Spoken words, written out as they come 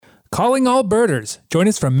Calling all birders. Join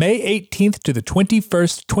us from May 18th to the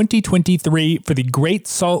 21st, 2023 for the Great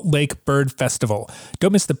Salt Lake Bird Festival.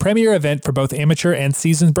 Don't miss the premier event for both amateur and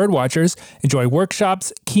seasoned birdwatchers. Enjoy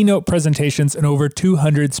workshops, keynote presentations, and over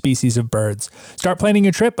 200 species of birds. Start planning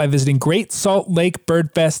your trip by visiting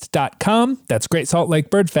GreatSaltLakeBirdFest.com. That's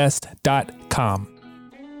GreatSaltLakeBirdFest.com.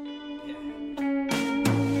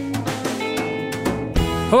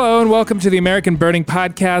 Hello and welcome to the American Birding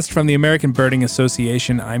Podcast from the American Birding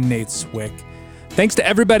Association. I'm Nate Swick. Thanks to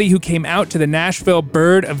everybody who came out to the Nashville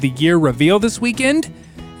Bird of the Year reveal this weekend.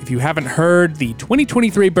 If you haven't heard, the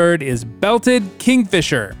 2023 bird is Belted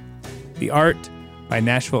Kingfisher. The art by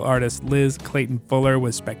Nashville artist Liz Clayton Fuller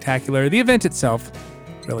was spectacular. The event itself,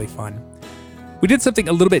 really fun. We did something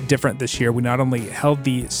a little bit different this year. We not only held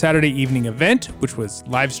the Saturday evening event, which was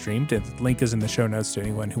live streamed, and the link is in the show notes to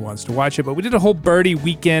anyone who wants to watch it, but we did a whole birdie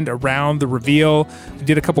weekend around the reveal. We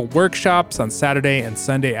did a couple workshops on Saturday and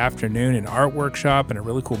Sunday afternoon, an art workshop and a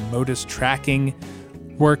really cool Modus tracking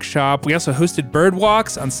workshop. We also hosted bird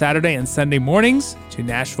walks on Saturday and Sunday mornings to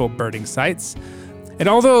Nashville birding sites. And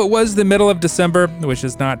although it was the middle of December, which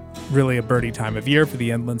is not really a birdie time of year for the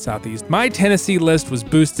inland Southeast, my Tennessee list was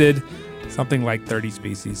boosted something like 30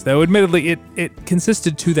 species, though admittedly it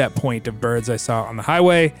consisted to that point of birds I saw on the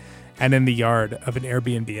highway and in the yard of an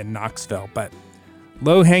Airbnb in Knoxville. But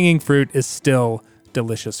low-hanging fruit is still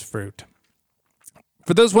delicious fruit.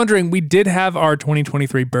 For those wondering, we did have our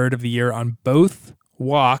 2023 Bird of the Year on both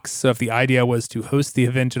walks, so if the idea was to host the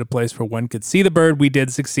event at a place where one could see the bird, we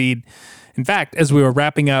did succeed. In fact, as we were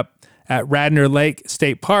wrapping up at Radnor Lake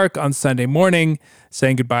State Park on Sunday morning,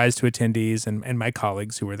 saying goodbyes to attendees and my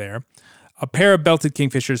colleagues who were there, a pair of belted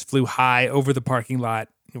kingfishers flew high over the parking lot,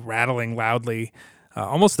 rattling loudly.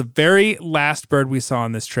 Almost the very last bird we saw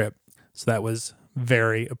on this trip, so that was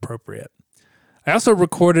very appropriate. I also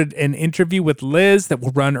recorded an interview with Liz that will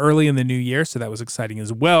run early in the new year, so that was exciting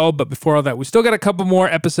as well. But before all that, we still got a couple more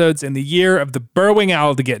episodes in the year of the Burrowing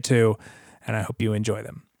Owl to get to, and I hope you enjoy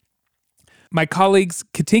them. My colleagues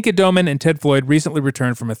Katinka Doman and Ted Floyd recently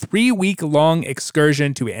returned from a 3-week-long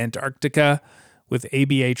excursion to Antarctica with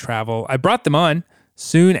ABA Travel. I brought them on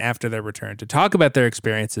soon after their return to talk about their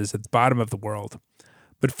experiences at the bottom of the world.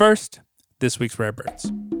 But first, this week's Rare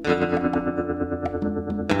Birds.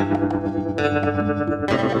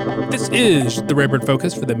 This is the Rare Bird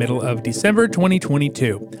Focus for the middle of December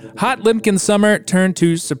 2022. Hot Limpkin summer turned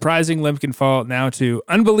to surprising Limpkin fall, now to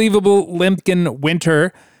unbelievable Limpkin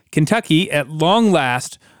winter. Kentucky, at long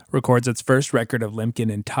last, records its first record of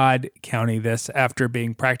Limpkin in Todd County, this after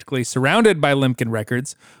being practically surrounded by Limpkin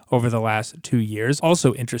records over the last 2 years.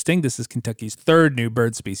 Also interesting, this is Kentucky's third new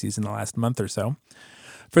bird species in the last month or so.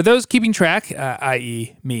 For those keeping track,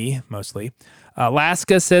 i.e. me mostly,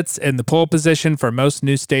 Alaska sits in the pole position for most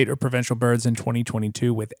new state or provincial birds in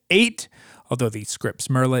 2022 with 8, although the Scripps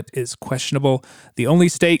Merlet is questionable. The only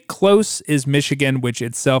state close is Michigan, which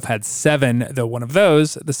itself had 7, though one of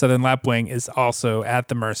those, the Southern Lapwing, is also at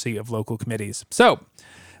the mercy of local committees. So,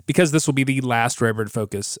 because this will be the last Rare Bird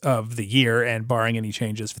Focus of the year, and barring any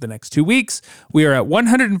changes for the next 2 weeks, we are at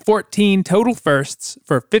 114 total firsts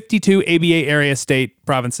for 52 ABA area, state,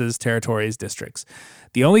 provinces, territories, districts.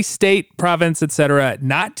 The only state, province, etc.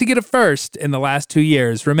 not to get a first in the last 2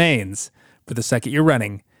 years remains, for the second year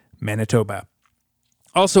running, Manitoba.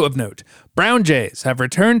 Also of note, brown jays have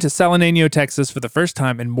returned to Salineno, Texas for the first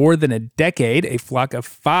time in more than a decade. A flock of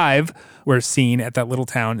 5 were seen at that little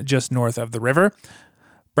town just north of the river.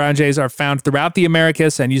 Brown jays are found throughout the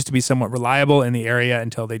Americas and used to be somewhat reliable in the area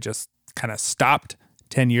until they just kind of stopped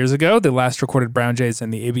 10 years ago. The last recorded brown jays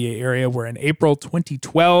in the ABA area were in April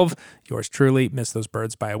 2012. Yours truly missed those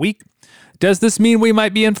birds by a week. Does this mean we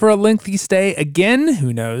might be in for a lengthy stay again?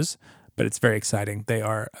 Who knows? But it's very exciting. They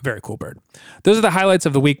are a very cool bird. Those are the highlights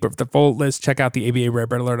of the week, but for the full list, check out the ABA Rare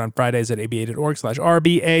Bird Alert on Fridays at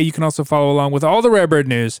aba.org/RBA. You can also follow along with all the rare bird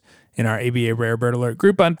news in our ABA Rare Bird Alert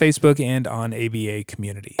group on Facebook and on ABA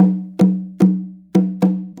Community.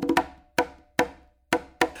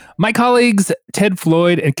 My colleagues Ted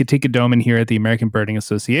Floyd and Katinka Doman here at the American Birding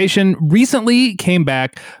Association recently came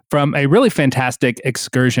back from a really fantastic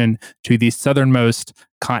excursion to the southernmost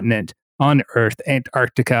continent on Earth,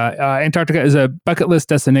 Antarctica. Antarctica is a bucket list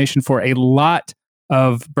destination for a lot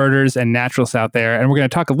of birders and naturalists out there. And we're going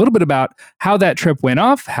to talk a little bit about how that trip went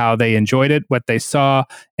off, how they enjoyed it, what they saw,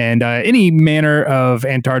 and any manner of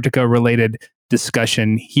Antarctica-related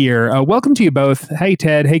discussion here. Welcome to you both. Hey,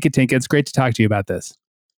 Ted. Hey, Katinka. It's great to talk to you about this.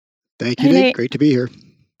 Thank you, Nate. Great to be here.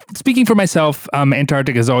 Speaking for myself,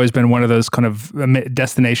 Antarctica has always been one of those kind of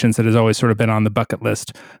destinations that has always sort of been on the bucket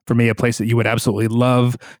list for me, a place that you would absolutely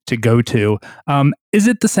love to go to. Is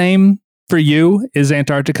it the same For you, is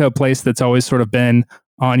Antarctica a place that's always sort of been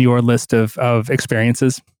on your list of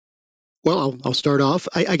experiences? Well, I'll start off.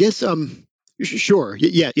 I guess sure.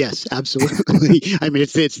 Yeah, yes, absolutely. I mean,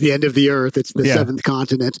 it's the end of the Earth. It's the seventh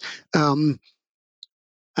continent.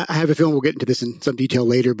 I have a feeling we'll get into this in some detail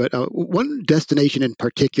later, but one destination in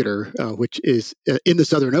particular, which is in the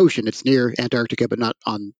Southern Ocean, it's near Antarctica, but not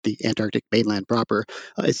on the Antarctic mainland proper,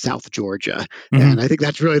 is South Georgia. Mm-hmm. And I think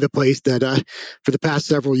that's really the place that, for the past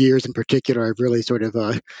several years in particular, I've really sort of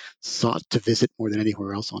sought to visit more than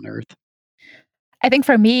anywhere else on Earth. I think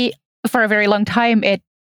for me, for a very long time, it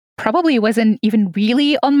probably wasn't even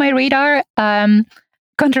really on my radar,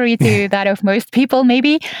 contrary to that of most people,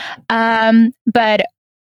 maybe. But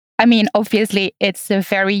I mean, obviously, it's a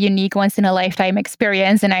very unique once-in-a-lifetime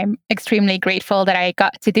experience, and I'm extremely grateful that I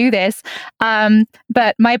got to do this.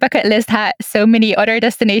 But my bucket list had so many other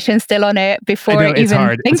destinations still on it before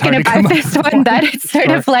even thinking about this one that it's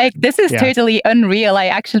sort of like, this is totally unreal. I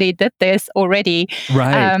actually did this already.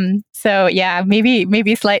 Right. So yeah,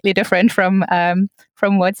 maybe slightly different from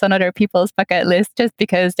what's on other people's bucket list, just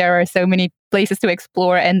because there are so many places to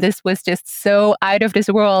explore, and this was just so out of this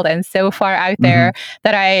world and so far out there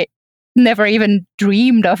that I never even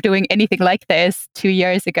dreamed of doing anything like this 2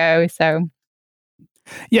 years ago. So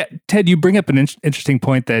yeah, Ted, you bring up an interesting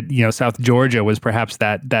point that, South Georgia was perhaps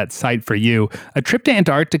that site for you. A trip to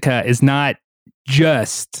Antarctica is not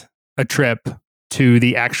just a trip to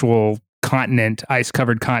the actual continent,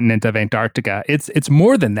 ice-covered continent of Antarctica. It's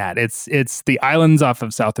more than that. It's the islands off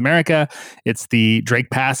of South America. It's the Drake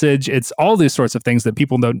Passage. It's all these sorts of things that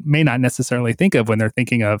people may not necessarily think of when they're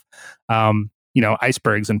thinking of,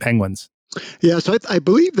 icebergs and penguins. Yeah, so I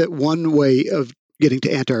believe that one way of getting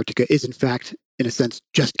to Antarctica is, in fact, in a sense,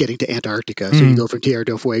 just getting to Antarctica. So you go from Tierra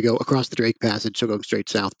del Fuego across the Drake Passage, so going straight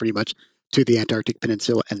south, pretty much, to the Antarctic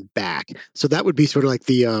Peninsula and back. So that would be sort of like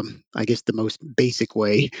the, I guess, the most basic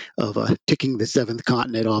way of ticking the seventh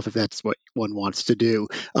continent off, if that's what one wants to do.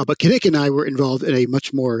 But Kinnick and I were involved in a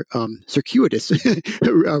much more circuitous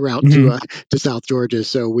route to South Georgia.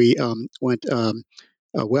 So we went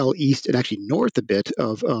well east and actually north a bit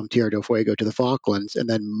of Tierra del Fuego to the Falklands, and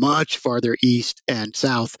then much farther east and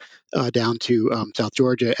south down to South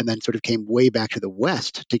Georgia, and then sort of came way back to the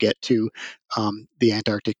west to get to the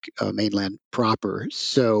Antarctic mainland proper.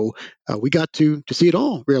 So we got to see it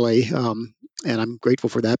all, really. And I'm grateful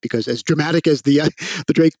for that, because as dramatic as the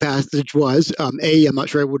Drake Passage was, I'm not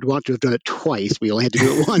sure I would want to have done it twice. We only had to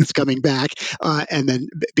do it once coming back, and then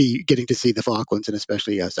be getting to see the Falklands, and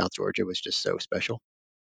especially South Georgia was just so special.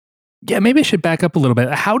 Yeah, maybe I should back up a little bit.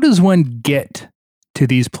 How does one get to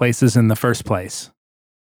these places in the first place?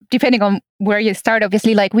 Depending on where you start,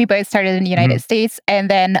 obviously, like we both started in the United States, and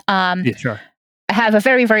then have a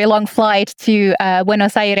very, very long flight to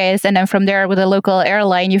Buenos Aires, and then from there with a local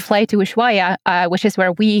airline, you fly to Ushuaia, which is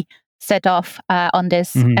where we set off on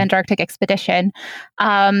this Antarctic expedition.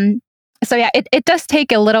 So yeah, it does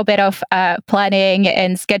take a little bit of planning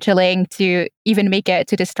and scheduling to even make it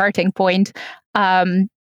to the starting point.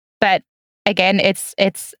 But again,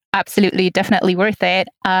 it's absolutely, definitely worth it,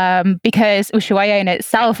 because Ushuaia in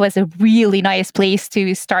itself was a really nice place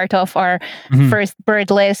to start off our first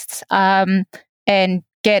bird lists, and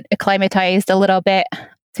get acclimatized a little bit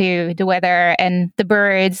to the weather and the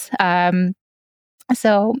birds.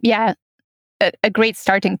 So yeah, a great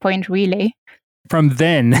starting point, really. From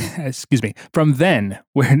then,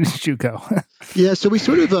 where did you go? Yeah, so we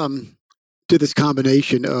sort of did this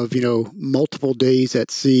combination of multiple days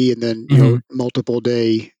at sea, and then multiple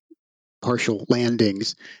day partial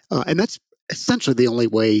landings, and that's essentially the only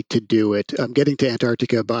way to do it. Getting to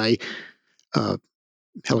Antarctica by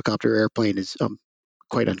helicopter or airplane is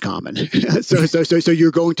quite uncommon. so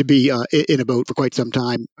you're going to be in a boat for quite some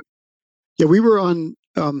time. Yeah, we were on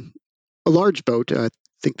a large boat. I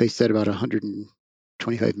think they said about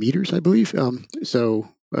 125 meters, I believe.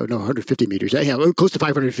 150 meters. Yeah, close to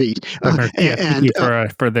 500 feet.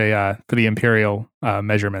 For the imperial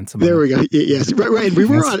measurements. There we go. Yes, right. And we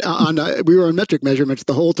were on metric measurements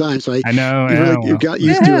the whole time. So I know. You got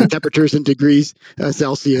used to temperatures in degrees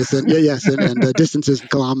Celsius, and and distances in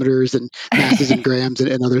kilometers, and masses in grams,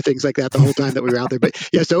 and other things like that the whole time that we were out there. But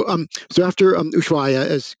yeah, so after Ushuaia,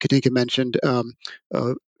 as Katinka mentioned,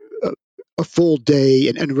 a full day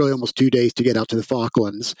and really almost 2 days to get out to the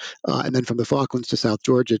Falklands. And then from the Falklands to South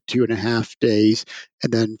Georgia, 2.5 days.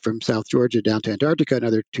 And then from South Georgia down to Antarctica,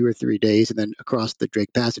 another 2 or 3 days. And then across the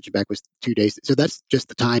Drake Passage and back was 2 days. So that's just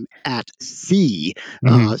the time at sea.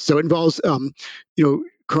 So it involves,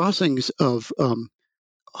 crossings of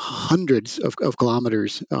hundreds of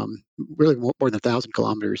kilometers, really more than 1,000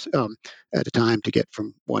 kilometers at a time to get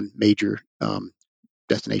from one major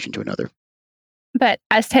destination to another. But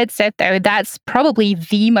as Ted said, though, that's probably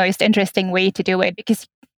the most interesting way to do it, because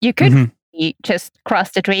you could just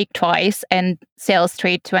cross the Drake twice and sail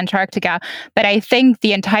straight to Antarctica. But I think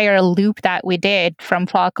the entire loop that we did from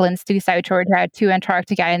Falklands to South Georgia to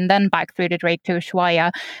Antarctica and then back through the Drake to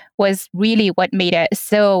Ushuaia was really what made it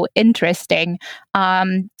so interesting,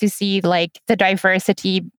 to see like the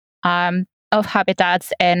diversity of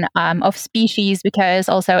habitats and of species, because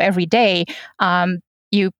also every day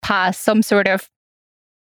you pass some sort of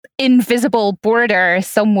invisible border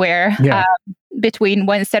somewhere between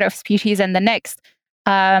one set of species and the next.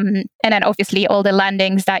 And then obviously all the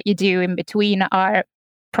landings that you do in between are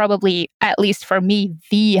probably, at least for me,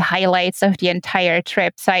 the highlights of the entire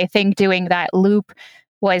trip. So I think doing that loop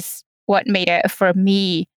was what made it, for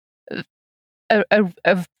me,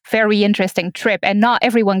 a very interesting trip. And not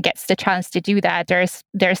everyone gets the chance to do that.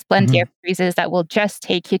 There's plenty of cruises that will just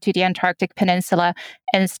take you to the Antarctic Peninsula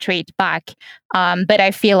and straight back. But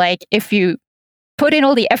I feel like if you put in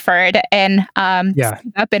all the effort and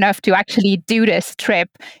up enough to actually do this trip,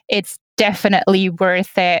 it's definitely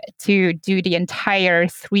worth it to do the entire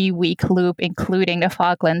 3-week loop, including the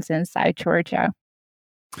Falklands and South Georgia.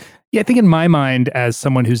 Yeah, I think in my mind, as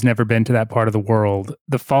someone who's never been to that part of the world,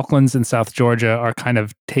 the Falklands and South Georgia are kind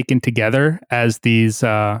of taken together as these,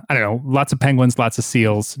 I don't know, lots of penguins, lots of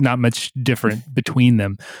seals, not much different between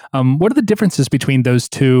them. What are the differences between those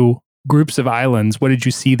two groups of islands? What did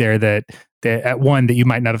you see there that at one that you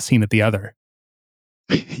might not have seen at the other?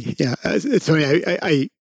 Yeah, it's funny. I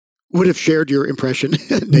would have shared your impression,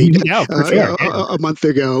 Nate, a month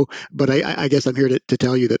ago, but I guess I'm here to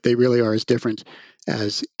tell you that they really are as different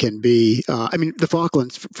as can be. I mean, the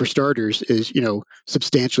Falklands, for starters, is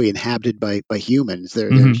substantially inhabited by humans.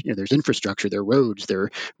 There's infrastructure, there are roads, there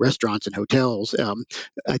are restaurants and hotels.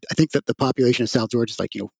 I think that the population of South Georgia is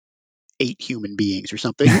like 8 human beings or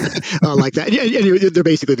something like that. And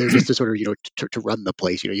they're there just to sort of to run the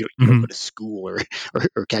place. You don't go to school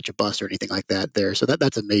or catch a bus or anything like that there. So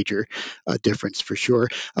that's a major difference for sure.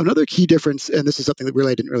 Another key difference, and this is something that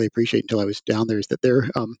I didn't really appreciate until I was down there, is that they're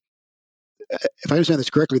if I understand this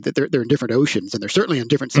correctly, that they're in different oceans, and they're certainly on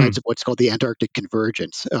different sides of what's called the Antarctic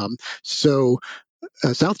Convergence. So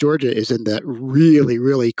South Georgia is in that really,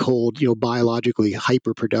 really cold, biologically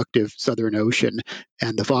hyperproductive Southern Ocean,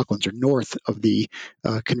 and the Falklands are north of the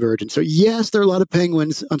convergence. So yes, there are a lot of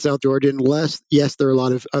penguins on South Georgia, and yes, there are a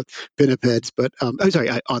lot of pinnipeds, but on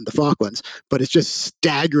the Falklands. But it's just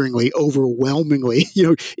staggeringly, overwhelmingly,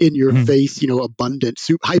 in your face, abundant,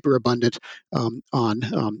 hyper abundant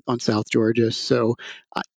on South Georgia. So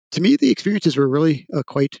to me, the experiences were really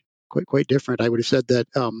quite different. I would have said that.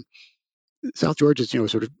 South Georgia is,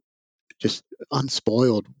 sort of just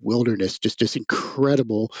unspoiled wilderness, just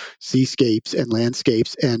incredible seascapes and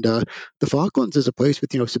landscapes. And the Falklands is a place with,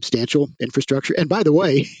 substantial infrastructure. And by the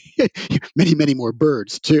way, many, many more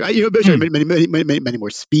birds too. Many more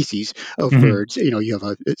species of birds. You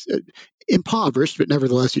have it's impoverished, but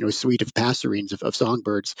nevertheless, a suite of passerines of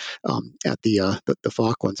songbirds at the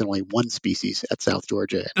Falklands, and only one species at South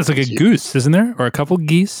Georgia. It's like a goose, isn't there? Or a couple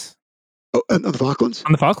geese? Oh, on the Falklands?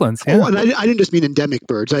 On the Falklands, yeah. Oh, and I didn't just mean endemic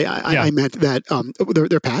birds. I meant that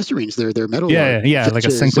they're passerines. They're meadow. Yeah, like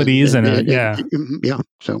a Cyclades yeah.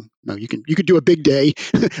 So no, you could do a big day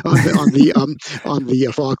on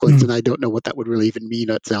the Falklands, and I don't know what that would really even mean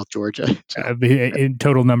at South Georgia. In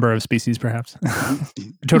total number of species, perhaps.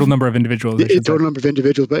 Total number of individuals. Total number of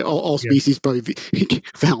individuals, but all species probably be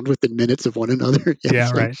found within minutes of one another.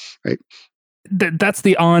 Right. That's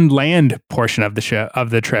the on land portion of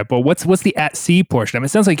the trip. Well, what's the at sea portion? I mean, it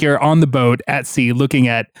sounds like you're on the boat at sea, looking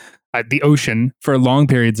at the ocean for long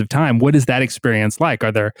periods of time. What is that experience like?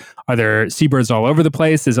 Are there seabirds all over the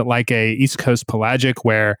place? Is it like a East Coast pelagic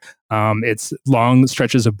where it's long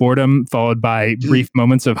stretches of boredom followed by brief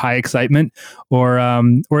moments of high excitement, or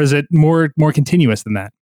is it more continuous than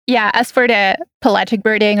that? Yeah, as for the pelagic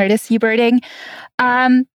birding or the seabirding,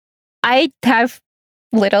 I have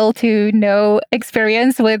little to no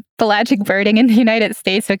experience with pelagic birding in the United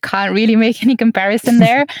States, so can't really make any comparison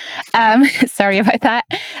there. Sorry about that.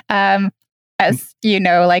 As you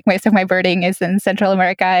know, like most of my birding is in Central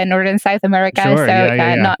America and Northern South America, sure,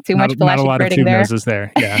 not too much pelagic birding there. Not a lot of tube noses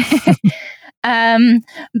there, yeah.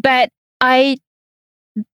 But I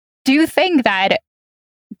do think that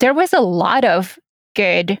there was a lot of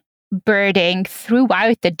good birding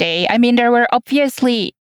throughout the day. I mean, there were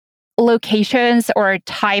obviously locations or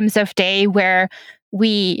times of day where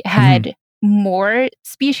we had more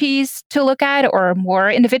species to look at or more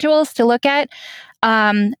individuals to look at.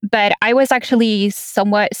 But I was actually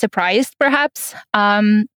somewhat surprised, perhaps,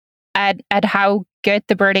 at how good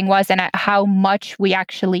the birding was and at how much we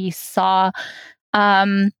actually saw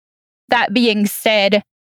That being said,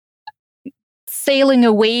 sailing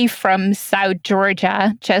away from South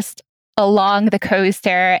Georgia, just along the coast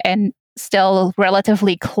there and still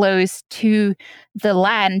relatively close to the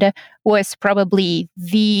land, was probably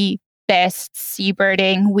the best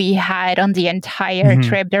seabirding we had on the entire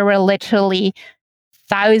trip. There were literally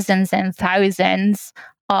thousands and thousands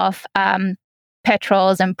of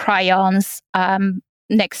petrels and prions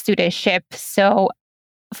next to the ship. So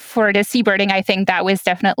for the seabirding, I think that was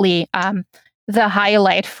definitely the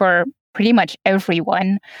highlight for pretty much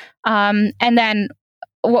everyone. And then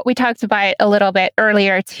what we talked about a little bit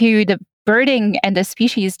earlier too, the birding and the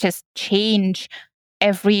species just change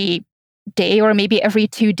every day or maybe every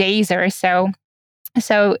 2 days or so.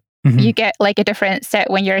 So you get like a different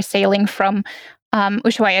set when you're sailing from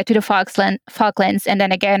Ushuaia to the Falklands, and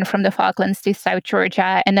then again from the Falklands to South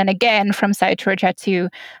Georgia, and then again from South Georgia to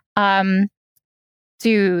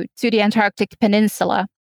the Antarctic Peninsula.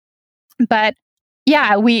 But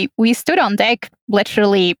yeah, we stood on deck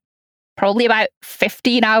literally probably about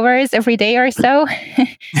 15 hours every day or so.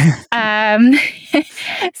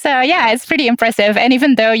 So yeah, it's pretty impressive. And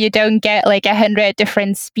even though you don't get like 100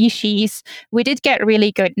 different species, we did get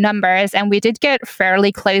really good numbers, and we did get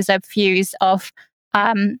fairly close-up views of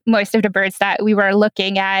most of the birds that we were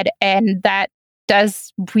looking at. And that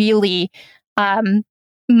does really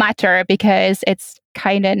matter, because it's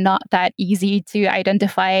kind of not that easy to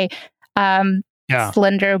identify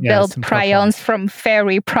slender-billed prions from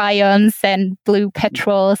fairy prions and blue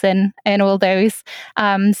petrels and all those.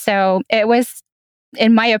 So it was,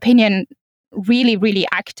 in my opinion, really, really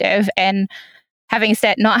active. And having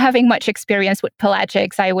said not having much experience with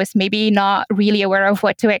pelagics, I was maybe not really aware of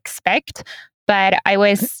what to expect, but I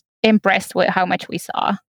was impressed with how much we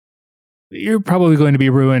saw. You're probably going to be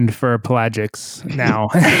ruined for pelagics now.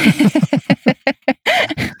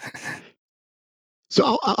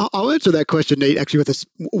 So I'll answer that question, Nate, actually with this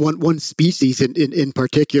one species in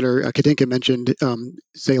particular. Katinka mentioned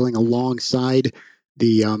sailing alongside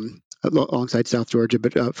alongside South Georgia,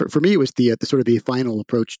 but for me it was the sort of the final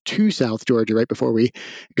approach to South Georgia right before we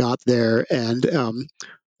got there, and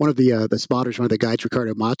one of the spotters, one of the guides,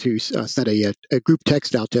 Ricardo Matus, sent a group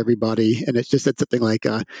text out to everybody, and it just said something like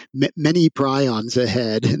many prions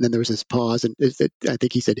ahead, and then there was this pause, and I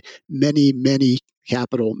think he said many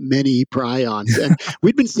prions. And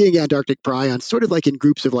we'd been seeing Antarctic prions sort of like in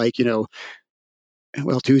groups of like, 2s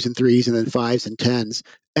and 3s and then 5s and 10s.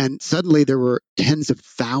 And suddenly there were tens of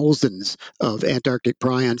thousands of Antarctic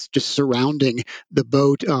prions just surrounding the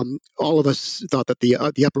boat. All of us thought that the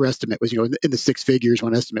upper estimate was, in the 6 figures.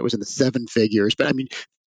 One estimate was in the 7 figures. But I mean,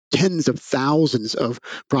 tens of thousands of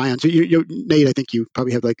prions. So, Nate, I think you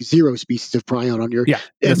probably have like 0 species of prion on your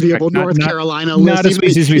enviable North Carolina list. Not a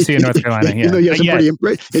species we see in North Carolina. Yeah,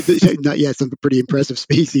 you have some pretty impressive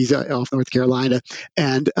species off North Carolina.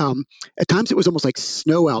 And at times it was almost like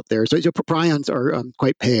snow out there. So prions are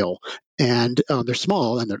quite pale. And they're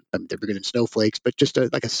small, and they're bigger than snowflakes, but just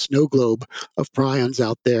like a snow globe of prions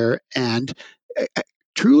out there. And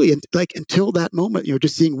truly, like until that moment,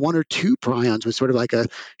 just seeing 1 or 2 prions was sort of like a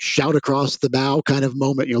shout across the bow kind of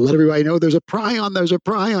moment. Let everybody know there's a prion,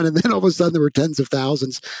 and then all of a sudden there were tens of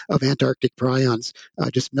thousands of Antarctic prions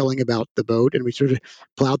just milling about the boat, and we sort of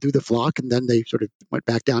plowed through the flock, and then they sort of went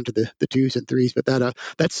back down to the 2s and 3s. But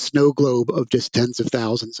that snow globe of just tens of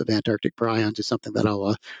thousands of Antarctic prions is something that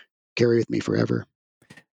I'll carry with me forever.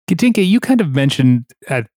 Katinka, you kind of mentioned,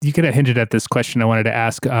 you kind of hinted at this question I wanted to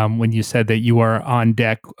ask when you said that you are on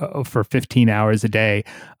deck for 15 hours a day.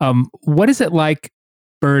 What is it like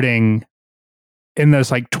birding in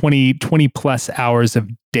those like 20 plus hours of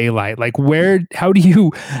daylight? Like how do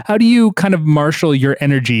you kind of marshal your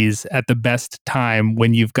energies at the best time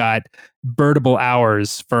when you've got birdable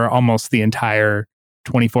hours for almost the entire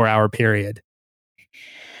 24-hour period?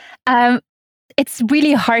 It's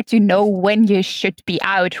really hard to know when you should be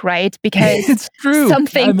out, right? Because it's true.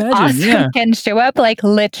 Something awesome can show up like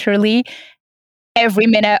literally every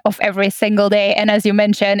minute of every single day. And as you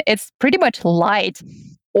mentioned, it's pretty much light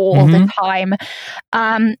all the time.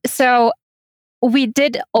 So we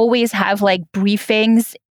did always have like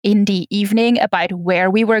briefings in the evening about where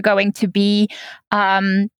we were going to be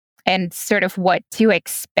and sort of what to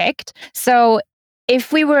expect. So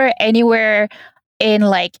if we were anywhere in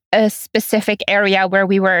like a specific area where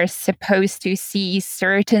we were supposed to see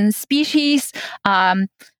certain species.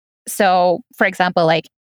 So for example, like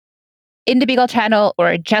in the Beagle Channel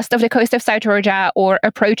or just off the coast of South Georgia or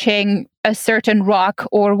approaching a certain rock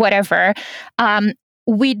or whatever,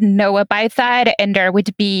 we'd know about that, and there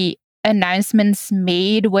would be announcements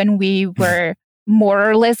made when we were more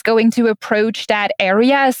or less going to approach that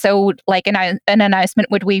area. So like an announcement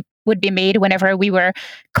would be made whenever we were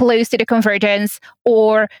close to the convergence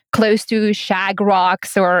or close to Shag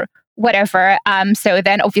Rocks or whatever. So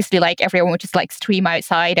then obviously like everyone would just like stream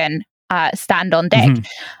outside and stand on deck.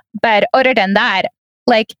 But other than that,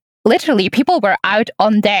 like literally people were out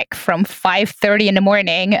on deck from 5:30 in the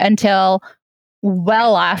morning until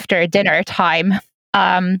well after dinner time.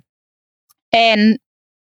 And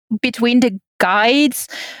between the guides,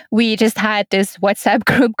 we just had this WhatsApp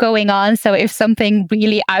group going on. So if something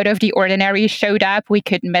really out of the ordinary showed up, we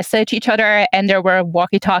could message each other, and there were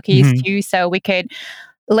walkie-talkies too, so we could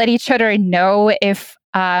let each other know if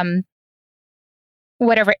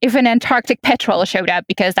if an Antarctic petrel showed up,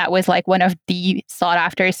 because that was like one of the sought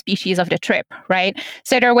after species of the trip, right?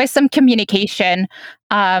 So there was some communication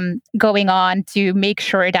going on to make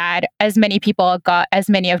sure that as many people got as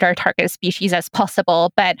many of their target species as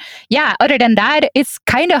possible. But yeah, other than that, it's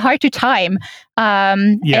kind of hard to time.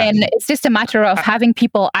 And it's just a matter of having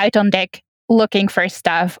people out on deck looking for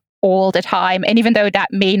stuff all the time. And even though that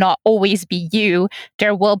may not always be you,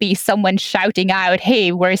 there will be someone shouting out,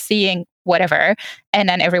 hey, we're seeing whatever, and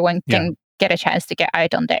then everyone can get a chance to get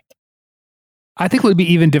out on deck. I think it would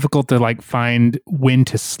be even difficult to like find when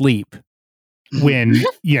to sleep when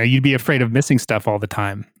you'd be afraid of missing stuff all the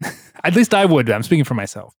time. At least I would. I'm speaking for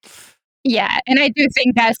myself. Yeah, and I do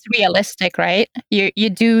think that's realistic, right?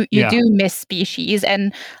 You do miss species,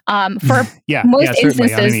 and for most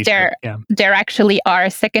instances, there actually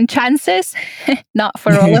are second chances, not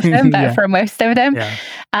for all of them, but for most of them. Yeah.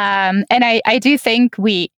 And I do think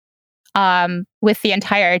we, with the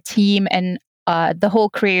entire team and the whole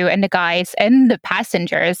crew and the guides and the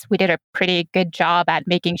passengers, we did a pretty good job at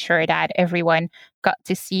making sure that everyone got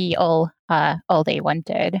to see all they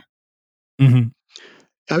wanted. Mm-hmm.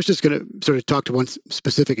 I was just going to sort of talk to one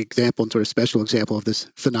specific example and sort of special example of this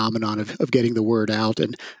phenomenon of getting the word out.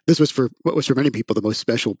 And this was for what was for many people the most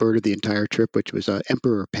special bird of the entire trip, which was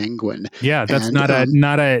emperor penguin. Yeah, that's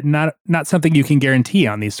not something you can guarantee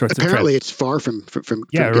on these sorts of trips. Apparently, it's far from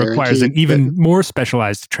it requires an even more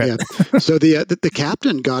specialized trip. Yeah. So the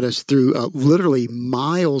captain got us through literally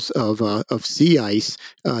miles of sea ice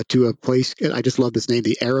to a place. I just love this name,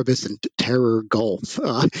 the Erebus and Terror Gulf,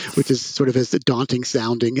 which is sort of as daunting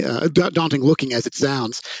looking as it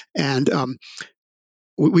sounds. And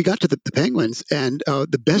we got to the penguins, and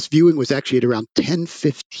the best viewing was actually at around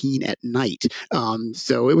 10:15 at night.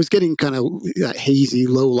 So it was getting kind of hazy,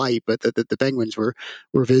 low light, but the penguins were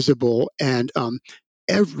visible. And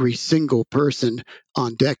every single person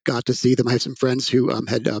on deck got to see them. I have some friends who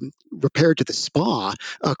had repaired to the spa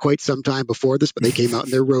quite some time before this, but they came out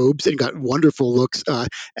in their robes and got wonderful looks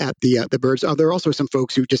at the birds. There are also some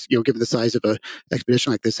folks who just, given the size of an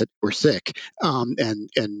expedition like this, were sick, and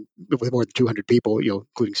with more than 200 people,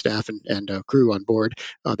 including staff and crew on board,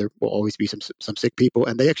 there will always be some sick people,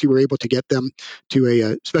 and they actually were able to get them to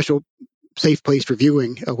a special safe place for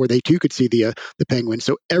viewing where they too could see the penguin.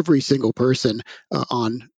 So every single person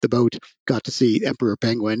on the boat got to see Emperor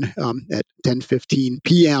Penguin at 10:15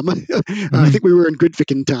 p.m. I think we were in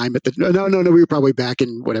Goodficken time at the no, we were probably back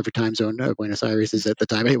in whatever time zone Buenos Aires is at the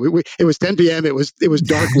time. Anyway, it was 10 p.m. It was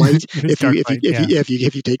dark light if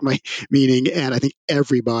you take my meaning, and I think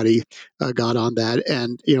everybody got on that.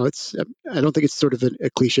 And it's I don't think it's sort of a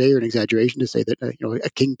cliche or an exaggeration to say that a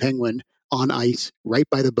king penguin on ice right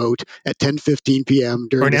by the boat at 10:15 p.m.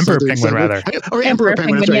 during an emperor penguin, rather. Or emperor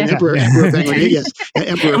penguin, sorry. Emperor penguin, yes.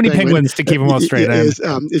 How many penguins to keep them all straight?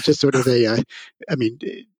 It's just sort of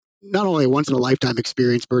not only a once-in-a-lifetime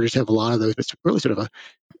experience, birders have a lot of those, but it's really sort of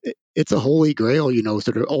it's a holy grail,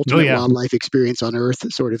 sort of ultimate wildlife experience on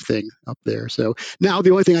Earth sort of thing up there. So now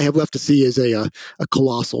the only thing I have left to see is a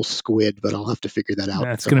colossal squid, but I'll have to figure that out.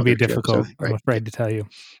 That's going to be difficult, I'm afraid to tell you.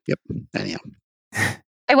 Yep. Anyhow.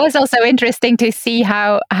 It was also interesting to see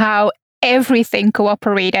how everything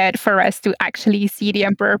cooperated for us to actually see the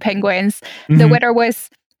emperor penguins. Mm-hmm. The weather was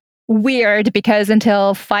weird because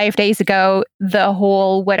until 5 days ago, the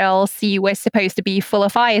whole Weddell Sea was supposed to be full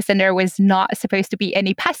of ice and there was not supposed to be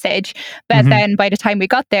any passage. But then by the time we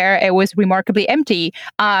got there, it was remarkably empty.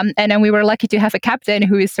 And then we were lucky to have a captain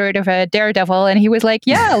who is sort of a daredevil. And he was like,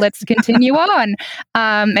 yeah, let's continue on.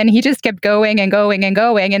 And he just kept going and going and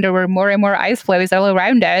going. And there were more and more ice floes all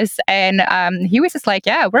around us. And he was just like,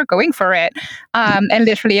 yeah, we're going for it. And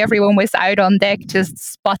literally everyone was out on deck just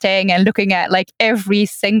spotting and looking at like every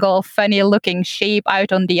single funny looking shape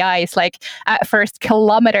out on the ice, like at first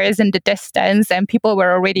kilometers in the distance, and people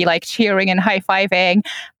were already like cheering and high-fiving.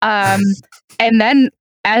 And then,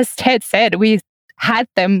 as Ted said, we had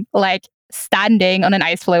them like standing on an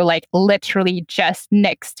ice floe, like literally just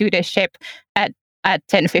next to the ship at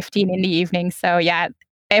 10:15 in the evening. So yeah,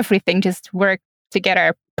 everything just worked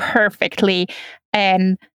together perfectly.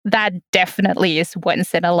 And that definitely is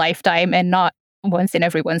once in a lifetime and not once in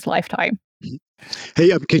everyone's lifetime. Hey,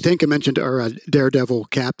 Katinka mentioned our Daredevil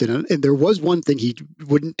captain, and there was one thing he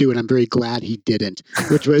wouldn't do, and I'm very glad he didn't,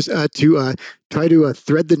 which was to try to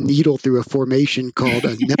thread the needle through a formation called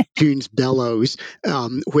Neptune's Bellows,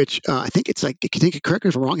 which I think it's like, Katinka, correct me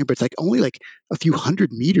if I'm wrong here, but it's like only like a few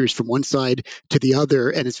hundred meters from one side to the other,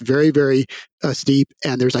 and it's very, very steep,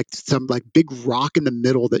 and there's like some like big rock in the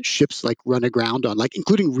middle that ships like run aground on, like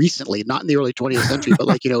including recently, not in the early 20th century, but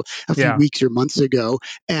like, a few weeks or months ago.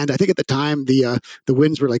 And I think at the time the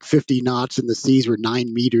winds were like 50 knots and the seas were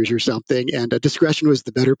 9 meters or something, and discretion was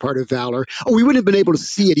the better part of valor. Oh, we wouldn't have been able to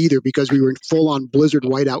see it either because we were in full-on blizzard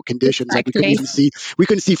whiteout conditions. Exactly. Like we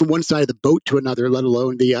couldn't see from one side of the boat to another, let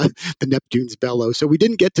alone the Neptune's Bellows. So we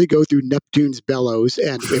didn't get to go through Neptune's Bellows,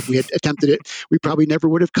 and if we had attempted it, we probably never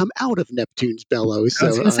would have come out of Neptune's Bellows. So, I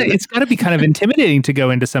was going to say, it's got to be kind of intimidating to go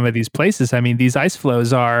into some of these places. I mean, these ice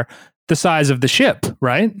floes are the size of the ship,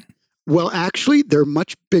 right? Well, actually, they're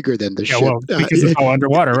much bigger than the ship. Well, because it's all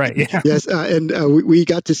underwater, right? Yeah. Yes, and we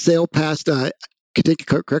got to sail past,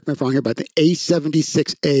 correct me if I'm wrong here, but the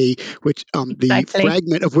A76A, which the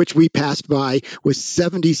fragment of which we passed by was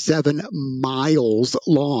 77 miles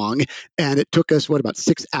long, and it took us, about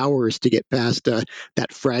 6 hours to get past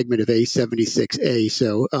that fragment of A76A.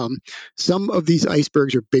 So some of these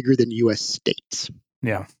icebergs are bigger than U.S. states.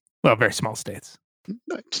 Yeah, well, very small states.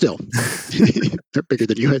 Still, they're bigger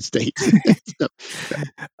than U.S. states.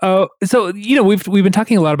 So we've been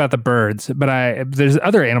talking a lot about the birds, but there's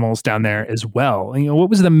other animals down there as well. What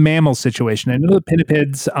was the mammal situation? I know the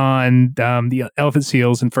pinnipeds on the elephant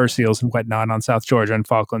seals and fur seals and whatnot on South Georgia and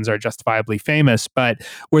Falklands are justifiably famous, but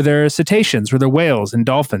were there cetaceans? Were there whales and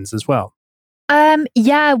dolphins as well?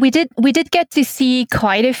 Yeah, we did get to see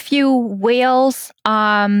quite a few whales.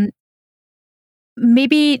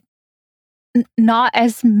 Maybe not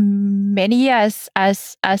as many as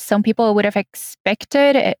some people would have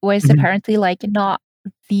expected. It was apparently like not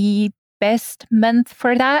the best month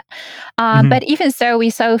for that. But even so, we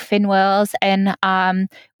saw fin whales and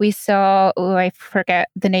we saw, I forget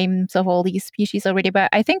the names of all these species already, but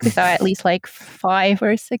I think we saw at least like 5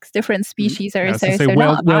 or 6 different species or so. So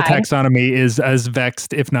whale taxonomy is as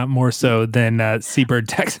vexed, if not more so, than seabird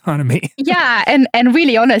taxonomy. Yeah, and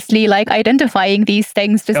really honestly, like identifying these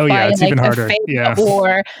things just by like a fin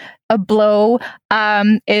or a blow,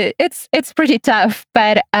 it's pretty tough.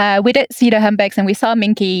 But we did see the humpbacks and we saw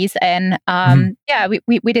minkies, and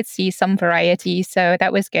we did see some variety, so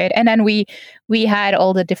that was good. And then we had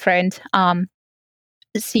all the different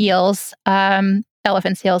seals,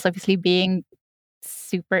 elephant seals, obviously being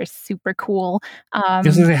super, super cool.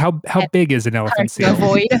 Just to say, how big is an elephant seal? To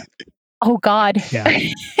avoid. Oh God. Yeah.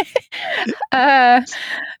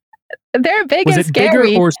 They're big and scary. Was it bigger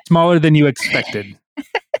or smaller than you expected?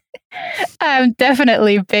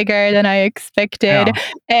 Definitely bigger than I expected. Yeah.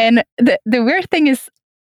 And the weird thing is,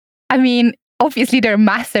 I mean, obviously they're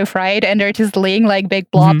massive, right? And they're just laying like big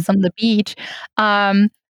blobs on the beach. And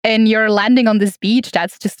you're landing on this beach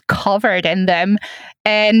that's just covered in them.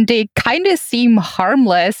 And they kind of seem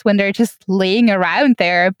harmless when they're just laying around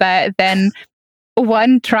there. But then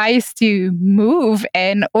one tries to move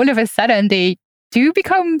and all of a sudden they do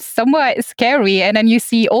become somewhat scary. And then you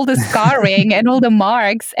see all the scarring and all the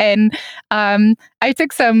marks. And I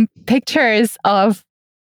took some pictures of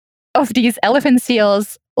these elephant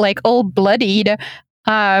seals, like all bloodied.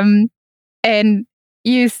 And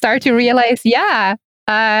you start to realize, yep,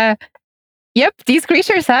 these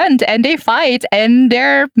creatures hunt and they fight and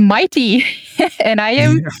they're mighty. And I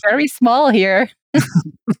am very small here.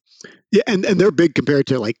 Yeah, and they're big compared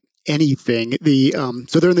to like anything.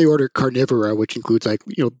 So they're in the order Carnivora, which includes like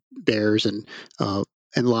bears and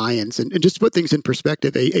lions. And just to put things in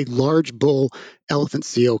perspective, a large bull elephant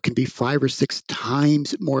seal can be 5 or 6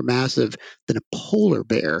 times more massive than a polar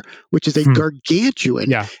bear, which is a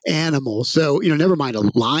gargantuan animal. So never mind a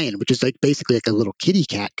lion, which is like basically like a little kitty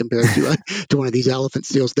cat compared to one of these elephant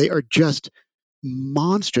seals. They are just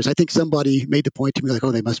monstrous. I think somebody made the point to me like,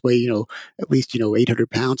 oh, they must weigh, at least, 800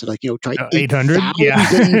 pounds. And like, try 800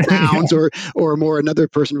 pounds or more. Another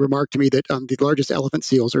person remarked to me that the largest elephant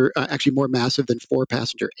seals are actually more massive than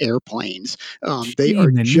 4-passenger airplanes. They are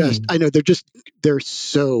just, I know they're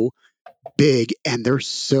so big and they're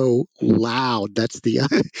so loud. That's the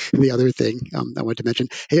other thing I wanted to mention.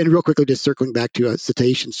 Hey, and real quickly, just circling back to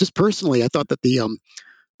cetaceans, just personally, I thought that the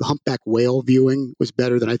the humpback whale viewing was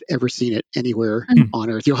better than I've ever seen it anywhere on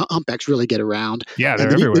Earth. Humpbacks really get around. Yeah,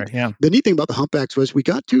 they're everywhere. The neat thing about the humpbacks was we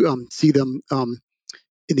got to see them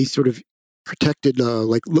in these sort of protected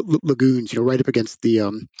lagoons, right up against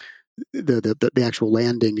the actual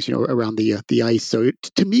landings, around the ice. So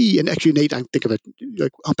to me, and actually, Nate, I think of it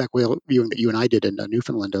like humpback whale viewing that you and I did in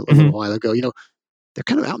Newfoundland a little while ago. They're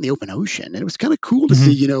kind of out in the open ocean, and it was kind of cool to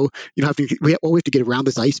see. We have to get around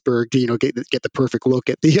this iceberg to get the perfect look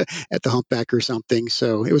at the humpback or something.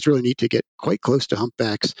 So it was really neat to get quite close to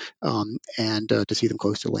humpbacks and to see them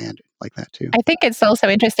close to land like that too. I think it's also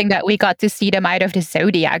interesting that we got to see them out of the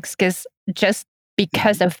zodiacs,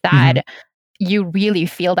 because of that. You really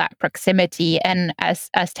feel that proximity. And as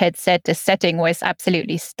Ted said, the setting was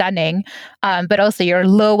absolutely stunning. But also you're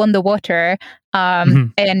low on the water,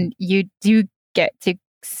 and you do get to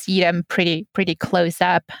see them pretty close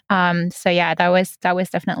up. So yeah, that was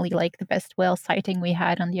definitely like the best whale sighting we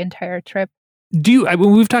had on the entire trip.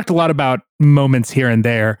 We've talked a lot about moments here and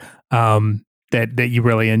there that you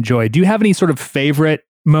really enjoy. Do you have any sort of favorite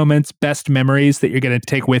moments, best memories that you're going to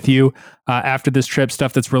take with you after this trip?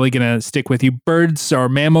 Stuff that's really going to stick with you, birds or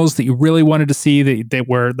mammals that you really wanted to see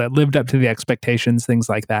that lived up to the expectations, things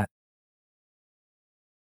like that.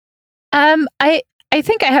 I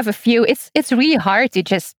think I have a few. It's really hard to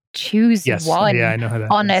just choose one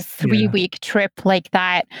on a 3-week trip like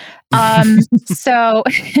that. So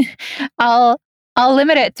I'll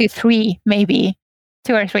limit it to 3, maybe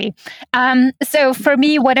 2 or 3. So for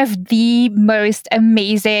me, one of the most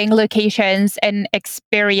amazing locations and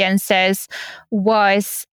experiences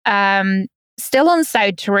was still on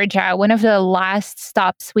South Georgia. One of the last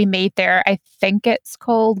stops we made there, I think it's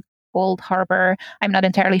called Gold Harbor. I'm not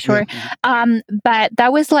entirely sure. But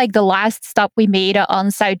that was like the last stop we made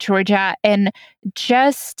on South Georgia. And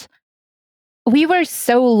we were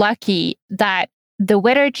so lucky that the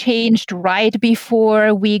weather changed right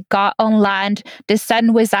before we got on land. The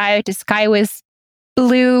sun was out, the sky was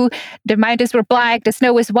blue, the mountains were black, the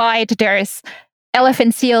snow was white. There's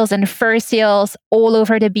elephant seals and fur seals all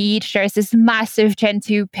over the beach. There's this massive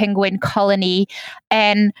Gentoo penguin colony.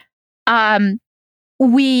 And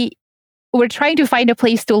we were trying to find a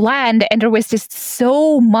place to land, and there was just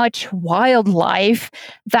so much wildlife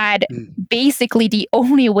that basically the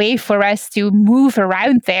only way for us to move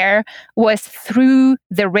around there was through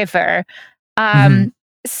the river.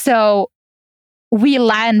 So we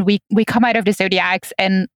land, we come out of the Zodiacs,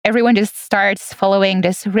 and everyone just starts following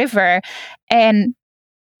this river. And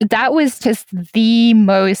that was just the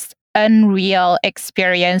most unreal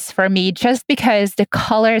experience for me, just because the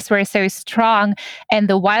colors were so strong and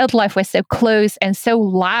the wildlife was so close and so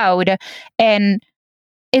loud. And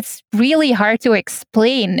it's really hard to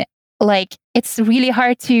explain. Like, it's really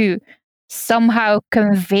hard to somehow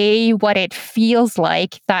convey what it feels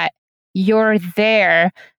like, that you're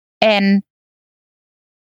there and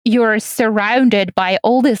you're surrounded by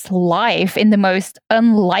all this life in the most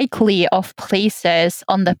unlikely of places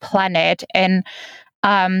on the planet. And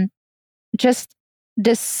just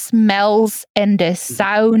the smells and the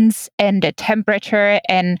sounds and the temperature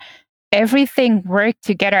and everything worked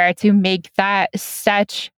together to make that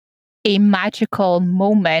such a magical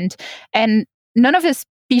moment. And none of the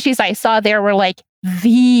species I saw there were like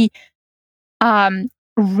the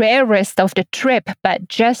rarest of the trip, but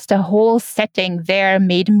just the whole setting there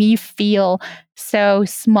made me feel so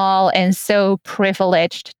small and so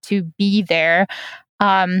privileged to be there.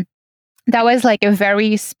 That was like a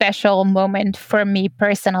very special moment for me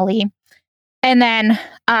personally. And then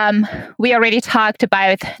we already talked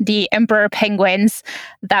about the emperor penguins.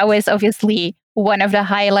 That was obviously one of the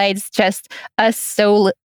highlights, just us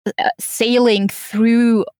sailing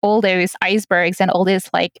through all those icebergs and all this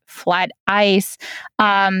like flat ice.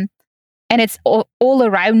 And it's all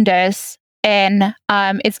around us. And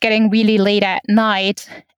it's getting really late at night.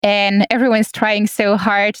 And everyone's trying so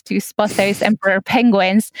hard to spot those emperor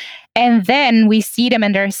penguins. And then we see them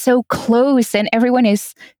and they're so close and everyone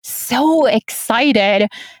is so excited.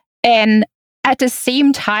 And at the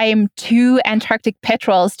same time, 2 Antarctic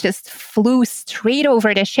petrels just flew straight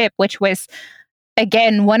over the ship, which was,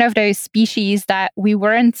 again, one of those species that we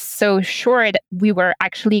weren't so sure that we were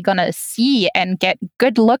actually going to see and get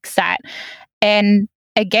good looks at. And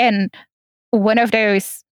again, one of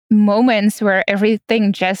those moments where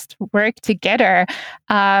everything just worked together.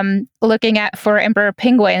 Looking at 4 emperor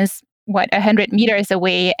penguins, 100 meters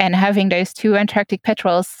away, and having those 2 Antarctic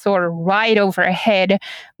petrels soar right overhead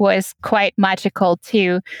was quite magical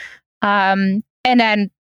too. And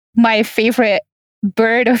then my favorite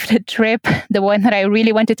bird of the trip, the one that I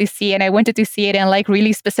really wanted to see, and I wanted to see it in like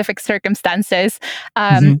really specific circumstances,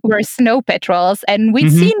 were snow petrels. And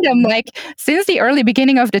we'd seen them like since the early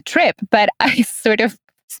beginning of the trip, but I sort of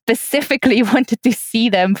specifically wanted to see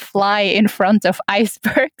them fly in front of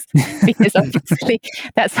icebergs because obviously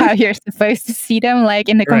that's how you're supposed to see them, like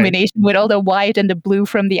in the combination with all the white and the blue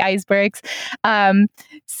from the icebergs.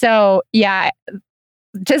 So yeah,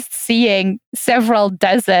 just seeing several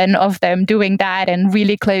dozen of them doing that and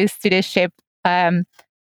really close to the ship,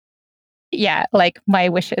 yeah, like my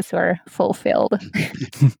wishes were fulfilled.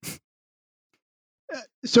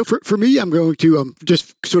 So for me, I'm going to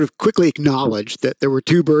just sort of quickly acknowledge that there were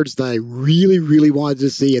two birds that I really, really wanted to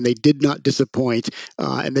see, and they did not disappoint.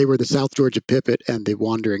 And they were the South Georgia pipit and the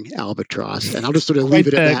wandering albatross. And I'll just sort of leave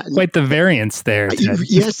it at that. Quite the variance there.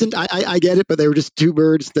 Yes, and I get it, but they were just two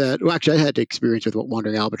birds that, well, actually, I had experience with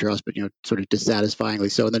wandering albatross, but, sort of dissatisfyingly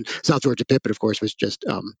so. And then South Georgia pipit, of course, was just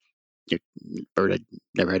bird I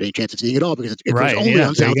never had any chance of seeing at all because it was only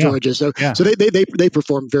on South Georgia. So they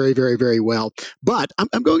performed very, very, very well. But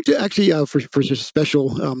I'm going to actually for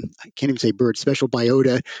special I can't even say bird, special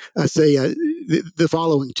biota say the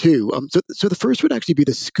following two. So the first would actually be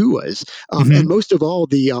the skuas, and most of all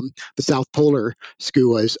the South Polar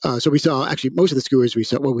skuas. So we saw actually most of the skuas we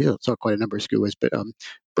saw quite a number of skuas, but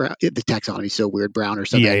the taxonomy is so weird, brown or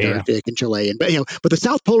South Antarctic and Chilean, but the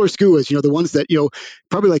South Polar skuas, the ones that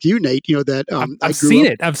probably like you, Nate, that I've seen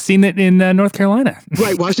it. I've seen it in North Carolina.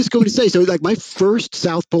 Right. Well, I was just going to say, so like my first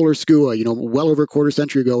South Polar skua, well over a quarter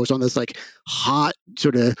century ago, was on this like hot,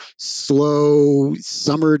 sort of slow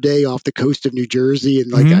summer day off the coast of New Jersey in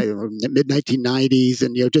like mid 1990s,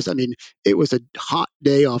 and it was a hot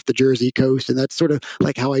day off the Jersey coast, and that's sort of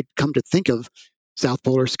like how I come to think of South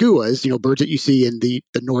Polar skuas, birds that you see in the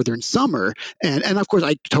northern summer. And of course,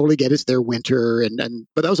 I totally get it's their winter,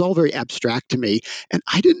 but that was all very abstract to me. And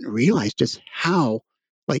I didn't realize just how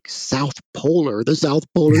like the South Polar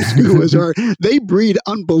skuas are. They breed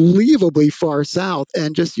unbelievably far south,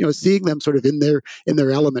 and just seeing them sort of in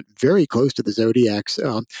their element, very close to the zodiacs,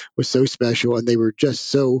 was so special, and they were just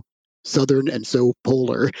so southern and so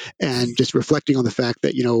polar, and just reflecting on the fact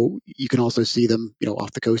that you can also see them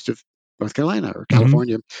off the coast of North Carolina or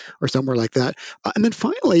California or somewhere like that. And then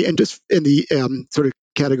finally, and just in the sort of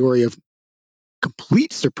category of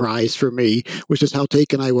complete surprise for me, was just how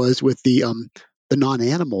taken I was with the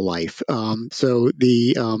non-animal life. So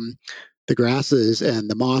the grasses and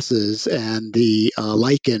the mosses and the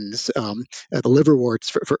lichens, the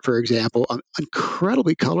liverworts, for example,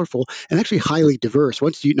 incredibly colorful and actually highly diverse.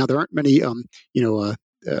 Now there aren't many,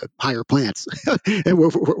 higher plants and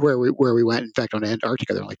where we went. In fact, on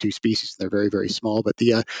Antarctica, there are like two species. They're very, very small, but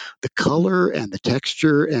the color and the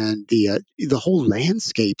texture and the whole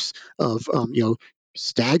landscapes of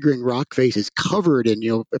staggering rock faces covered in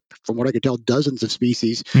from what I could tell, dozens of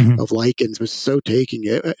species of lichens was so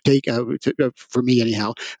for me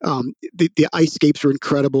anyhow. The ice scapes were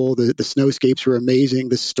incredible. The snowscapes were amazing.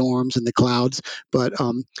 The storms and the clouds, but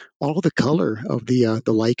all the color of the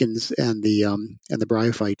lichens and the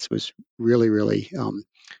bryophytes was really, really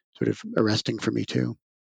sort of arresting for me too.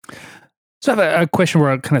 So I have a question where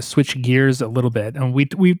I'll kind of switch gears a little bit. And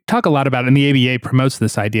we talk a lot about, and the ABA promotes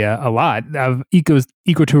this idea a lot, of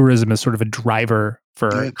ecotourism as sort of a driver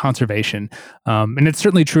for conservation. And it's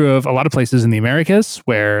certainly true of a lot of places in the Americas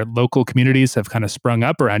where local communities have kind of sprung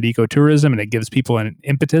up around ecotourism, and it gives people an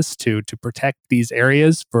impetus to protect these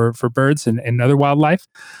areas for birds and other wildlife.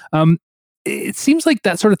 It seems like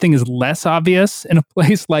that sort of thing is less obvious in a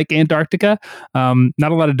place like Antarctica.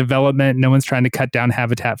 Not a lot of development. No one's trying to cut down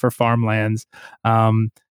habitat for farmlands.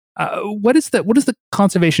 What is the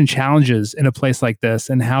conservation challenges in a place like this,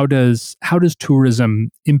 and how does tourism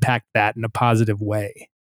impact that in a positive way?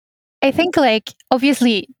 I think, like,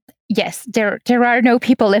 obviously, yes, there are no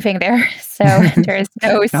people living there, so there's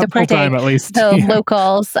no supporting the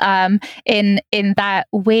locals in that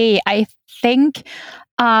way. I think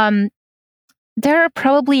there are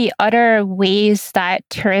probably other ways that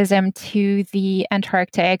tourism to the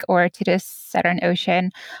Antarctic or to the Southern Ocean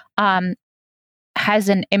has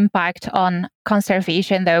an impact on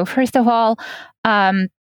conservation, though. First of all, I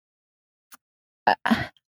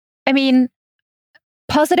mean,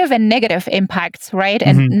 positive and negative impacts, right?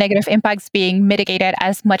 And negative impacts being mitigated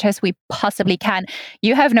as much as we possibly can.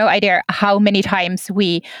 You have no idea how many times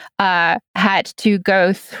we had to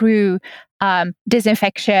go through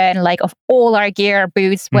disinfection, like of all our gear,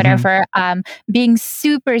 boots, whatever, being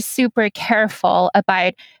super, super careful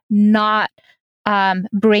about not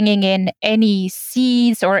bringing in any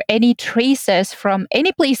seeds or any traces from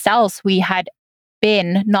any place else we had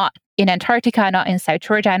been, not in Antarctica, not in South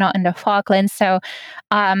Georgia, not in the Falklands. So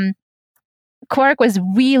Cork was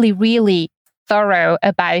really, really thorough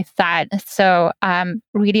about that. So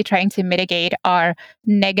really trying to mitigate our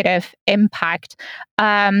negative impact.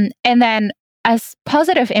 And then as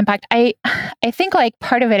positive impact, I think like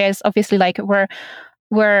part of it is obviously like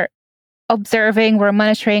we're observing, we're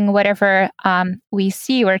monitoring whatever we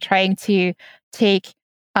see. We're trying to take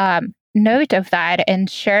note of that and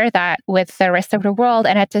share that with the rest of the world.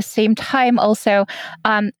 And at the same time, also,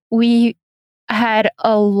 we had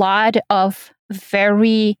a lot of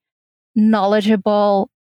very knowledgeable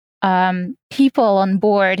people on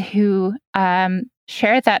board who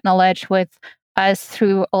shared that knowledge with us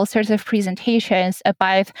through all sorts of presentations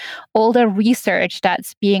about all the research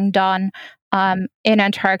that's being done in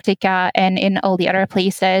Antarctica and in all the other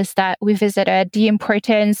places that we visited, the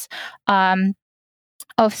importance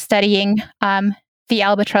of studying the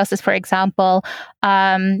albatrosses, for example.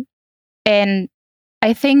 And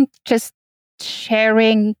I think just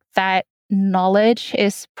sharing that knowledge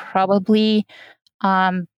is probably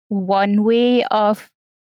one way of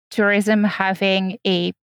tourism having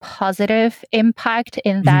a positive impact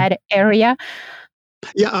in that area.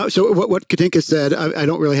 Yeah. So what Katinka said, I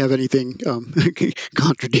don't really have anything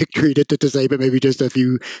contradictory to say, but maybe just a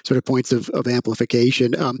few sort of points of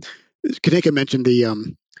amplification. Katinka mentioned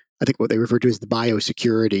I think what they refer to as the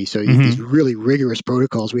biosecurity. So these really rigorous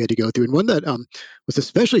protocols we had to go through, and one that was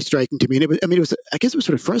especially striking to me, and I guess it was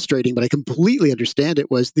sort of frustrating, but I completely understand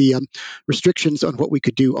it, was the restrictions on what we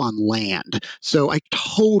could do on land. So I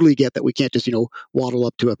totally get that we can't just waddle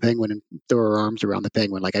up to a penguin and throw our arms around the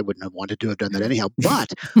penguin. Like, I wouldn't have wanted to have done that anyhow.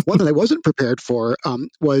 But one that I wasn't prepared for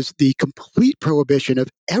was the complete prohibition of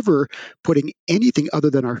ever putting anything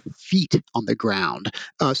other than our feet on the ground.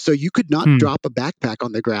 So you could not drop a backpack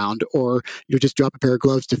on the ground, or just drop a pair of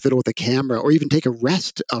gloves to fiddle with a camera, or even take a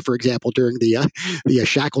rest, for example, during the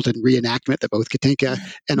Shackleton reenactment that both Katinka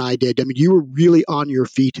and I did. I mean, you were really on your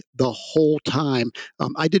feet the whole time.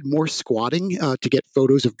 I did more squatting to get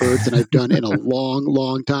photos of birds than I've done in a long,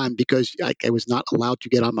 long time, because I was not allowed to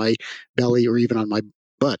get on my belly or even on my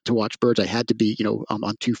butt to watch birds. I had to be,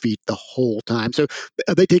 on 2 feet the whole time. So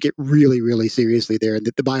they take it really, really seriously there. And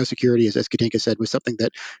the biosecurity, as Katinka said, was something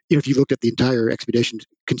that, if you looked at the entire expedition,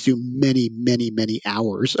 consumed many, many, many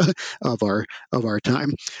hours of our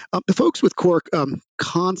time. The folks with Cork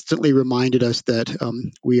constantly reminded us that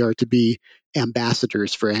we are to be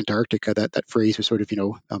ambassadors for Antarctica. That phrase was sort of,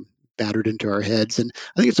 battered into our heads. And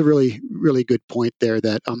I think it's a really, really good point there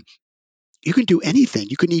that you can do anything.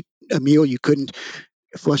 You can eat a meal you couldn't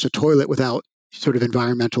flush a toilet without sort of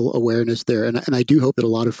environmental awareness there. And I do hope that a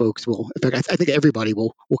lot of folks will, in fact, I think everybody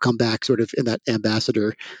will come back sort of in that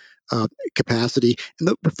ambassador capacity. And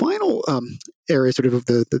the final area sort of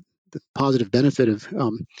the positive benefit of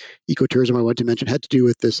ecotourism I wanted to mention had to do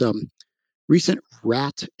with this recent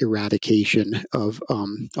rat eradication of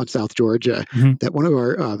on South Georgia that one of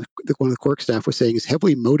the Cork staff was saying is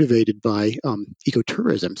heavily motivated by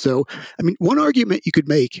ecotourism. So, I mean, one argument you could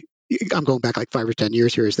make, I'm going back like 5 or 10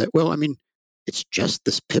 years here, is that, well, I mean, it's just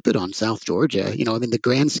this pipit on South Georgia. I mean, the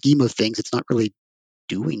grand scheme of things, it's not really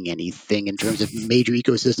doing anything in terms of major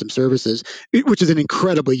ecosystem services, which is an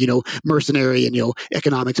incredibly, mercenary and,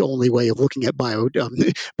 economics only way of looking at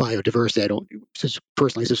biodiversity. I don't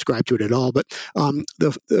personally subscribe to it at all. But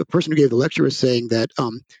the person who gave the lecture was saying that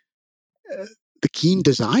the keen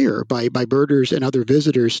desire by birders and other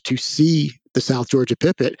visitors to see the South Georgia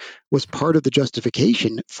pipit was part of the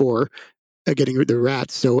justification for getting rid of the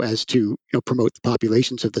rats so as to promote the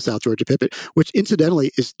populations of the South Georgia pipit, which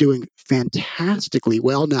incidentally is doing fantastically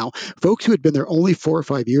well now. Folks who had been there only 4 or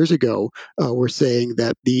 5 years ago were saying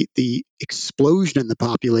that the explosion in the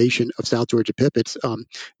population of South Georgia pipits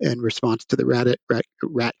in response to the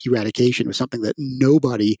rat eradication was something that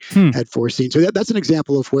nobody had foreseen. So that's an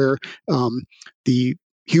example of where the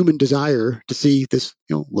human desire to see this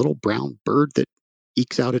little brown bird that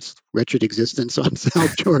ekes out its wretched existence on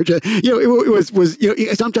South Georgia. It was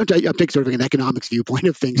sometimes I take sort of an economics viewpoint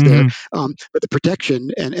of things there, but the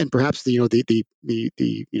protection and perhaps the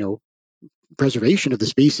preservation of the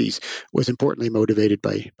species was importantly motivated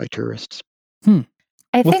by tourists.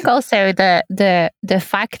 I think also the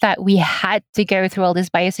fact that we had to go through all this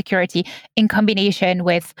biosecurity in combination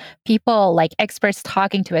with people like experts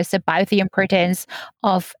talking to us about the importance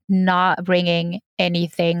of not bringing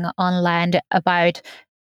anything on land, about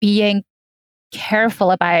being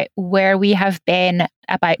careful about where we have been,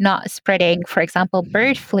 about not spreading, for example,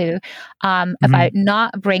 bird flu, about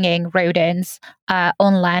not bringing rodents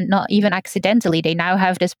on land, not even accidentally. They now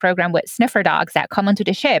have this program with sniffer dogs that come onto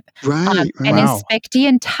the ship and inspect the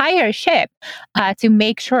entire ship to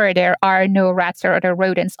make sure there are no rats or other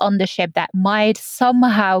rodents on the ship that might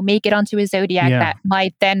somehow make it onto a Zodiac that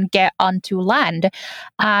might then get onto land.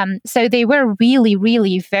 So they were really,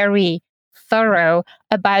 really very thorough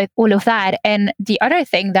about all of that. And the other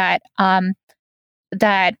thing that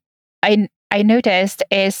that I noticed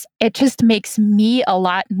is it just makes me a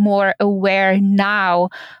lot more aware now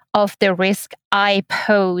of the risk I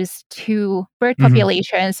pose to bird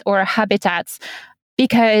populations or habitats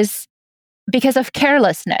because of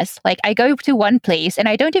carelessness. Like, I go to one place and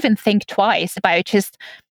I don't even think twice about just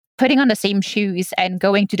putting on the same shoes and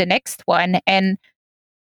going to the next one and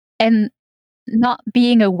not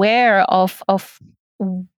being aware of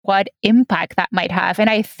what impact that might have. And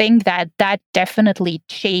I think that definitely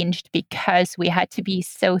changed because we had to be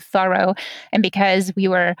so thorough and because we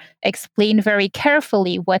were explained very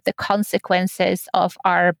carefully what the consequences of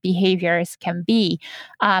our behaviors can be.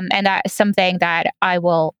 And that's something that I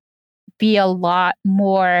will be a lot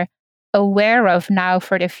more aware of now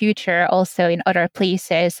for the future, also in other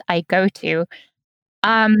places I go to.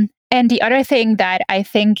 And the other thing that I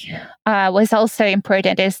think was also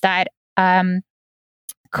important is that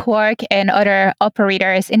Quark and other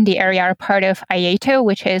operators in the area are part of IATO,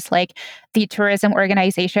 which is like the tourism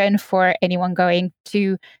organization for anyone going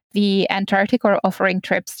to the Antarctic or offering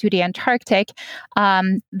trips to the Antarctic.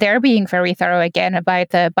 They're being very thorough again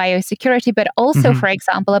about the biosecurity, but also, for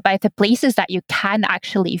example, about the places that you can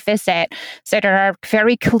actually visit. So there are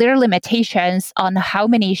very clear limitations on how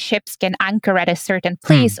many ships can anchor at a certain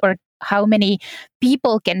place or how many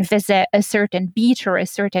people can visit a certain beach or a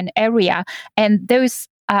certain area. And those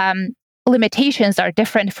limitations are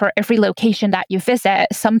different for every location that you visit.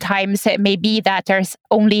 Sometimes it may be that there's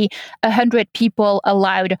only 100 people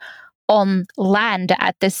allowed on land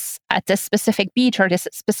at this specific beach or this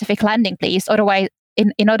specific landing place. Otherwise,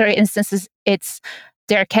 in other instances,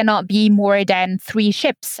 there cannot be more than 3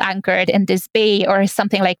 ships anchored in this bay or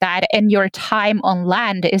something like that. And your time on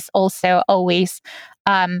land is also always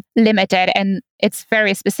limited, and it's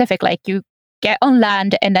very specific. Like, you get on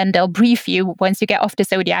land and then they'll brief you once you get off the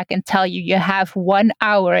Zodiac and tell you have 1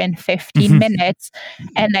 hour and 15 minutes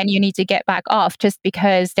and then you need to get back off, just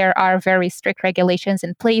because there are very strict regulations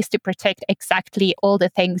in place to protect exactly all the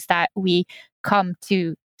things that we come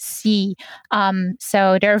to see.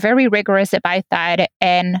 So they're very rigorous about that.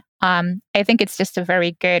 And I think it's just a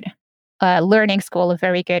very good learning school, a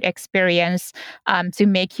very good experience to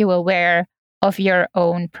make you aware of your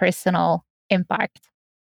own personal impact.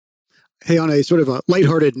 Hey, on a sort of a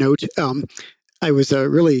lighthearted note, I was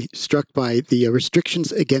really struck by the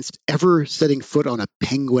restrictions against ever setting foot on a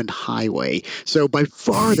penguin highway. So by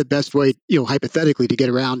far the best way, hypothetically, to get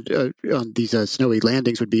around on these snowy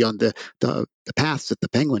landings would be on the paths that the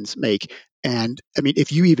penguins make. And I mean,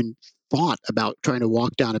 if you even thought about trying to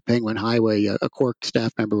walk down a penguin highway, a Quark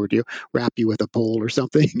staff member would wrap you with a pole or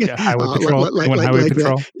something. Yeah, highway patrol. Highway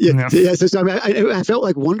patrol. So I felt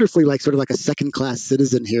like wonderfully like sort of like a second class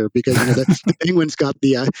citizen here, because the penguins got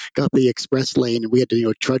the express lane, and we had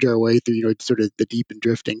to trudge our way through sort of the deep and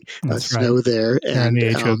drifting snow there. And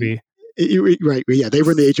the HOV. Right, yeah, they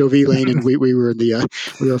were in the HOV lane, and we were in we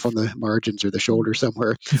were off on the margins or the shoulder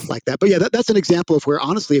somewhere like that. But yeah, that's an example of where,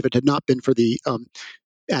 honestly, if it had not been for the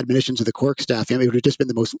admonitions of the Quark staff, it would have just been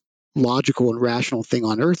the most logical and rational thing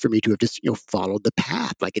on earth for me to have just followed the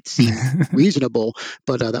path. Like, it seemed reasonable,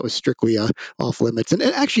 but that was strictly off limits. And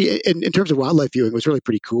actually, in terms of wildlife viewing, it was really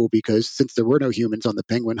pretty cool, because since there were no humans on the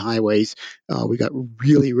penguin highways, we got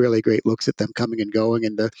really, really great looks at them coming and going.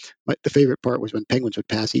 And the favorite part was when penguins would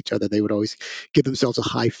pass each other, they would always give themselves a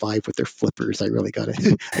high five with their flippers. I really got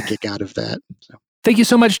a kick out of that. So. Thank you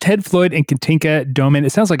so much, Ted Floyd and Katinka Doman.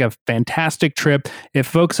 It sounds like a fantastic trip. If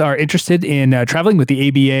folks are interested in traveling with the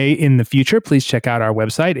ABA in the future, please check out our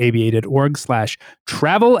website,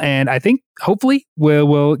 aba.org/travel. And I think hopefully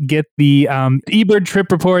we'll get the eBird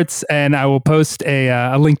trip reports, and I will post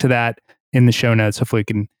a link to that in the show notes. Hopefully we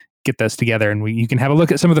can get those together and you can have a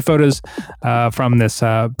look at some of the photos from this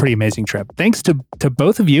pretty amazing trip. Thanks to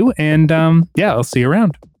both of you. And I'll see you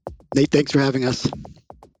around. Nate, thanks for having us.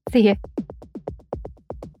 See you.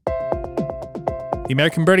 The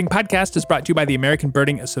American Birding Podcast is brought to you by the American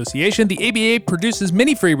Birding Association. The ABA produces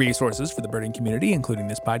many free resources for the birding community, including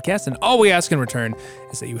this podcast, and all we ask in return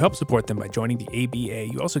is that you help support them by joining the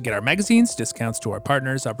ABA. You also get our magazines, discounts to our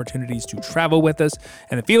partners, opportunities to travel with us,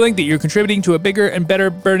 and the feeling that you're contributing to a bigger and better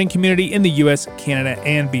birding community in the U.S., Canada,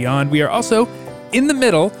 and beyond. We are also in the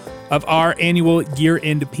middle of our annual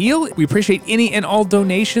year-end appeal. We appreciate any and all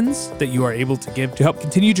donations that you are able to give to help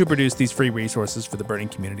continue to produce these free resources for the birding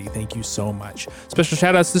community. Thank you so much. Special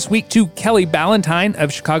shout-outs this week to Kelly Ballantyne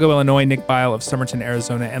of Chicago, Illinois, Nick Bile of Somerton,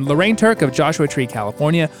 Arizona, and Lorraine Turk of Joshua Tree,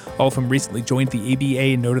 California, all of whom recently joined the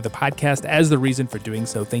ABA and noted the podcast as the reason for doing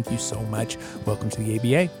so. Thank you so much. Welcome to the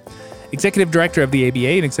ABA. Executive Director of the ABA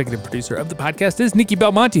and Executive Producer of the podcast is Nikki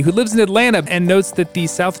Belmonte, who lives in Atlanta and notes that the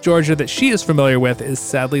South Georgia that she is familiar with is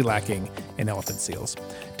sadly lacking in elephant seals.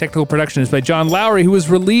 Technical production is by John Lowry, who was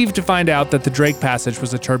relieved to find out that the Drake Passage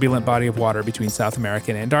was a turbulent body of water between South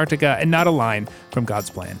America and Antarctica and not a line from God's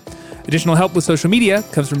plan. Additional help with social media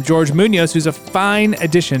comes from George Munoz, who's a fine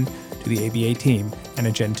addition to the ABA team and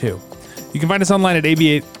a Gen 2. You can find us online at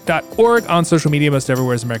aba.org, on social media most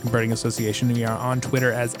everywhere as American Birding Association. We are on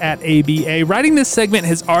Twitter as @ABA. Writing this segment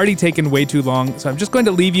has already taken way too long, so I'm just going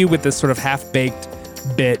to leave you with this sort of half-baked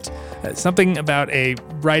bit. Something about a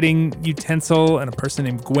writing utensil and a person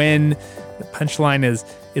named Gwen. The punchline is,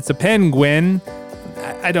 "It's a pen, Gwen."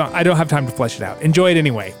 I don't have time to flesh it out. Enjoy it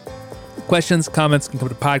anyway. Questions, comments can come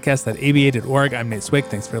to podcast@aba.org. I'm Nate Swick.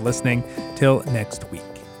 Thanks for listening. Till next week.